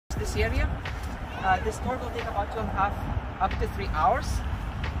this area. This tour will take about 2.5 up to 3 hours.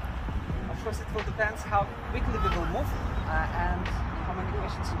 Of course, it will depend how quickly we will move and how many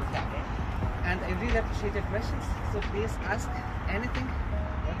questions you will have. And I really appreciate your questions, so please ask anything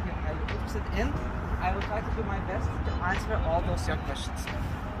that you are interested in. I will try to do my best to answer all those your questions.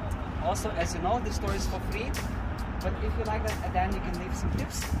 Also, as you know, this tour is for free, but if you like that, then you can leave some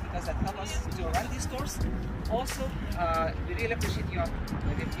tips because that help us to run these tours. Also, we really appreciate your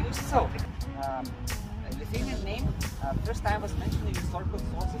reviews. So, Lithuanian name first time was mentioned in historical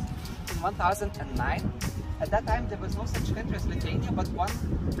sources in 1009. At that time, there was no such country as Lithuania, but one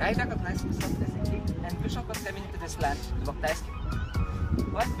guy recognized himself as a king, and bishop was coming to this land to baptize him.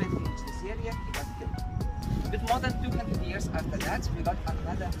 But when he reached this area, he got killed. With more than 200 years after that, we got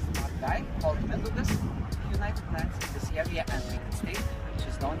another smart guy called Vilnius, who united lands in this area and made a state, which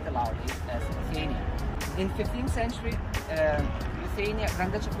is known till nowadays as Lithuania. In 15th century, Lithuania,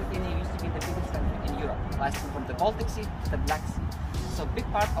 Grand Duchy of Lithuania used to be the biggest country in Europe, lasting from the Baltic Sea to the Black Sea. So big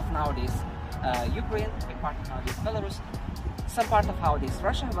part of nowadays Ukraine, big part of nowadays Belarus, some part of nowadays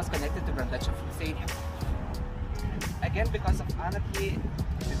Russia was connected to Grand Duchy of Lithuania. Again, because of anarchy,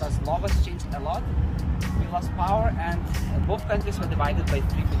 because law was changed a lot, we lost power, and both countries were divided by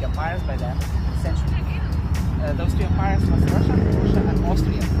 3 big empires by the end of the 15th century. Those 2 empires was Russia and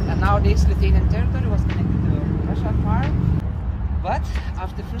Austria. And nowadays Lithuanian territory was connected to Russia Empire. But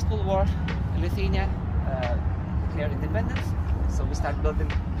after First World War, Lithuania declared independence, so we started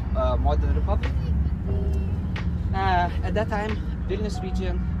building modern republic. At that time, Vilnius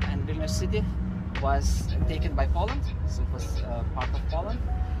region and Vilnius city was taken by Poland, so it was part of Poland.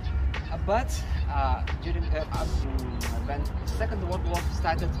 But during when the Second World War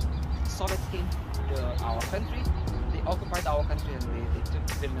started, Soviets came to our country. They occupied our country and they took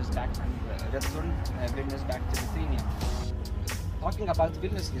Vilnius back and returned Vilnius back to Lithuania. Talking about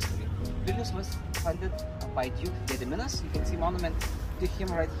Vilnius history, Vilnius was founded by Duke Gediminas. You can see monument to him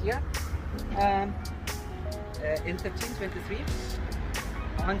right here. In 1323,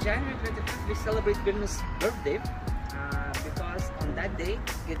 on January 25th, we celebrate Vilnius' birthday because on that day,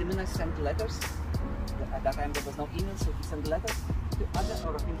 Gediminas sent letters. At that time, there was no email, so he sent letters to other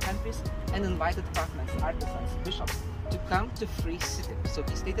European countries and invited craftsmen, artisans, bishops to come to free city. So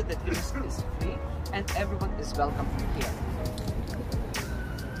he stated that Vilnius is free and everyone is welcome here.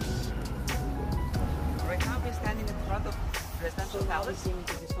 Right now, we're standing in front of Presidential Palace, in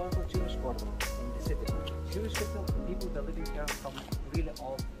the historical Jewish quarter in the city. Jewish people that living here from really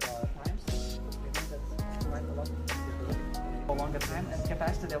old times. We know that quite a lot of people living for a longer time, and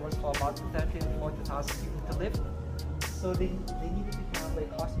capacity there was for about 30,000 to 40,000 people to live. So they needed to have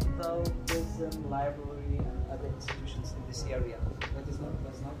like hospital, prison, library, and other institutions in this area. That was not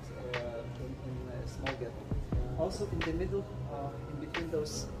in a small ghetto. Also in the middle, in between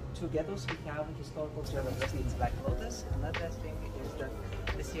those 2 ghettos, we have a historical German residence, Black Lotus. Another thing is that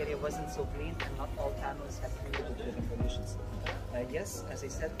this area wasn't so clean and not all families had really good living conditions. Yes, as I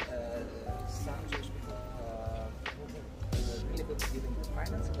said, some Jewish people were really good at dealing with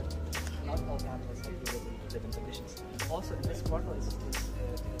finance, but not all families had really good living conditions. Also, in this quarter,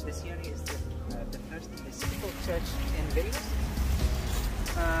 this area is the first Episcopal church in Vilnius.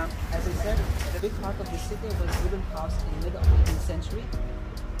 As I said, the big part of the city was wooden house in the middle of the 18th century.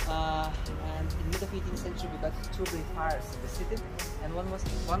 And in the mid of 18th century, we got 2 great fires in the city, and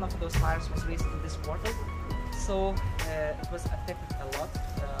one of those fires was raised in this quarter. So it was affected a lot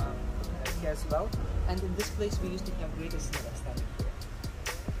here as well. And in this place, we used to have greater synagogue standing here.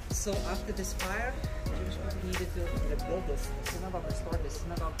 So after this fire, Jewish people needed to rebuild this synagogue, restore this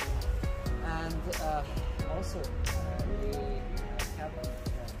synagogue, and also we have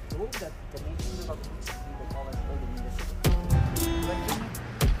proved that the main synagogue needs to be the tallest building in the city.